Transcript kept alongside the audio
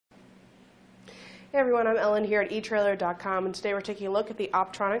Hey everyone, I'm Ellen here at etrailer.com, and today we're taking a look at the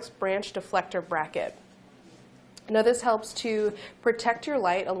Optronics Branch Deflector Bracket. Now this helps to protect your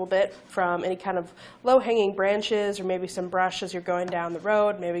light a little bit from any kind of low-hanging branches or maybe some brush as you're going down the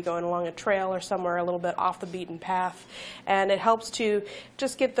road, maybe going along a trail or somewhere a little bit off the beaten path. And it helps to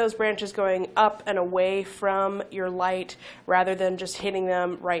just get those branches going up and away from your light rather than just hitting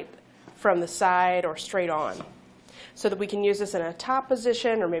them right from the side or straight on. So that we can use this in a top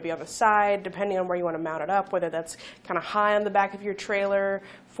position or maybe on the side, depending on where you want to mount it up, whether that's kind of high on the back of your trailer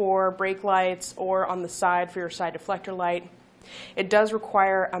for brake lights or on the side for your side deflector light. It does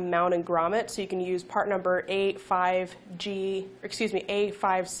require a mounting grommet, so you can use part number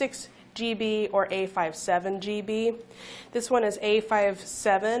A56GB or A57GB. This one is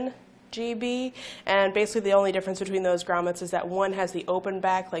A57GB, and basically the only difference between those grommets is that one has the open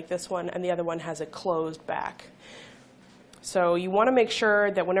back like this one and the other one has a closed back. So you want to make sure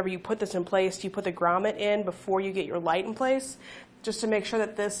that whenever you put this in place, you put the grommet in before you get your light in place, just to make sure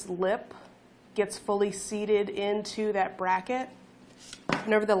that this lip gets fully seated into that bracket.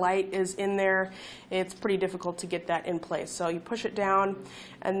 Whenever the light is in there, it's pretty difficult to get that in place. So you push it down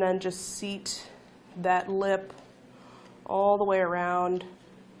and then just seat that lip all the way around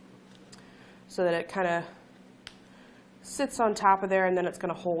so that it kind of sits on top of there, and then it's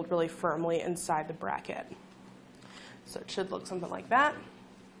going to hold really firmly inside the bracket. So it should look something like that.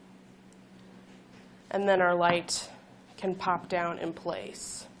 And then our light can pop down in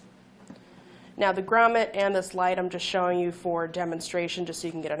place. Now the grommet and this light I'm just showing you for demonstration just so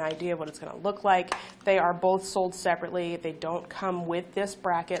you can get an idea of what it's going to look like. They are both sold separately. They don't come with this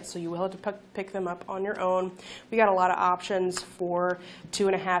bracket, so you will have to pick them up on your own. We got a lot of options for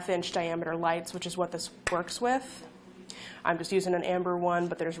 2.5-inch diameter lights, which is what this works with. I'm just using an amber one,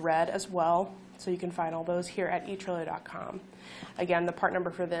 but there's red as well. So you can find all those here at etrailer.com. Again, the part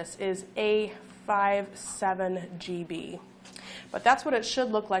number for this is A57GB. But that's what it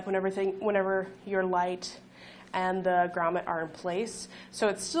should look like whenever your light and the grommet are in place. So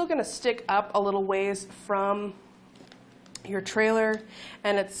it's still going to stick up a little ways from your trailer,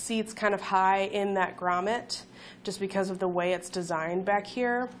 and it seats kind of high in that grommet just because of the way it's designed back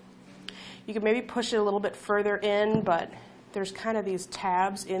here. You can maybe push it a little bit further in, but there's kind of these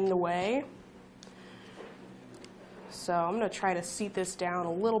tabs in the way. So I'm going to try to seat this down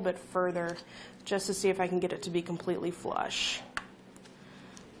a little bit further just to see if I can get it to be completely flush.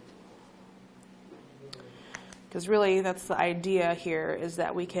 Because really that's the idea here, is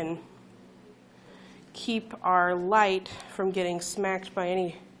that we can keep our light from getting smacked by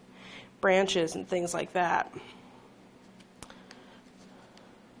any branches and things like that.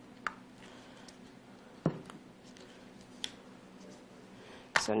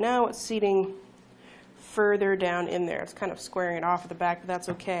 So now it's seating further down in there. It's kind of squaring it off at the back, but that's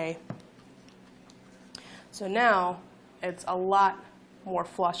okay. So now it's a lot more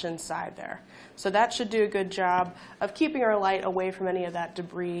flush inside there. So that should do a good job of keeping our light away from any of that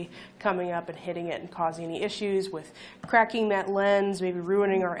debris coming up and hitting it and causing any issues with cracking that lens, maybe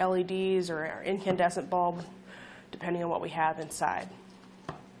ruining our LEDs or our incandescent bulb, depending on what we have inside.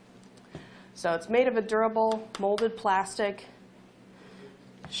 So it's made of a durable molded plastic.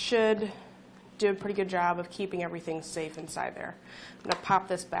 Should do a pretty good job of keeping everything safe inside there. I'm going to pop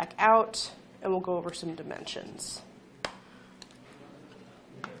this back out and we'll go over some dimensions.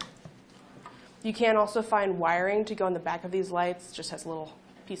 You can also find wiring to go in the back of these lights. It just has a little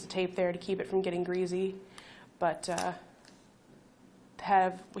piece of tape there to keep it from getting greasy. But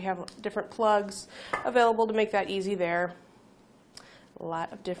we have different plugs available to make that easy there. A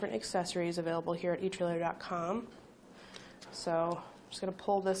lot of different accessories available here at etrailer.com. So I'm just going to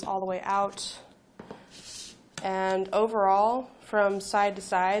pull this all the way out. And overall, from side to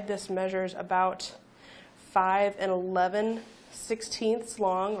side, this measures about 5 11/16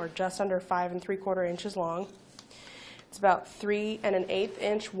 long, or just under 5 3/4 inches long. It's about 3 1/8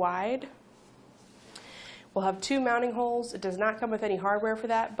 inch wide. We'll have 2 mounting holes. It does not come with any hardware for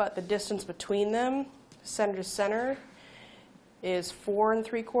that, but the distance between them, center to center, is 4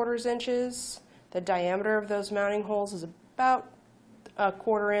 3/4 inches. The diameter of those mounting holes is about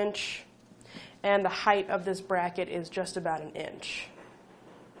 1/4 inch. And the height of this bracket is just about 1 inch.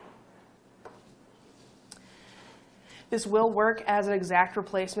 This will work as an exact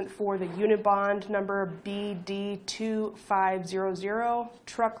replacement for the Unibond number BD2500,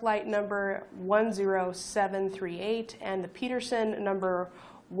 truck light number 10738, and the Peterson number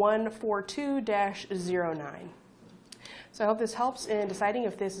 142-09. So I hope this helps in deciding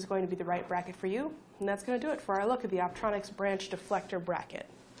if this is going to be the right bracket for you. And that's going to do it for our look at the Optronics Branch Deflector Bracket.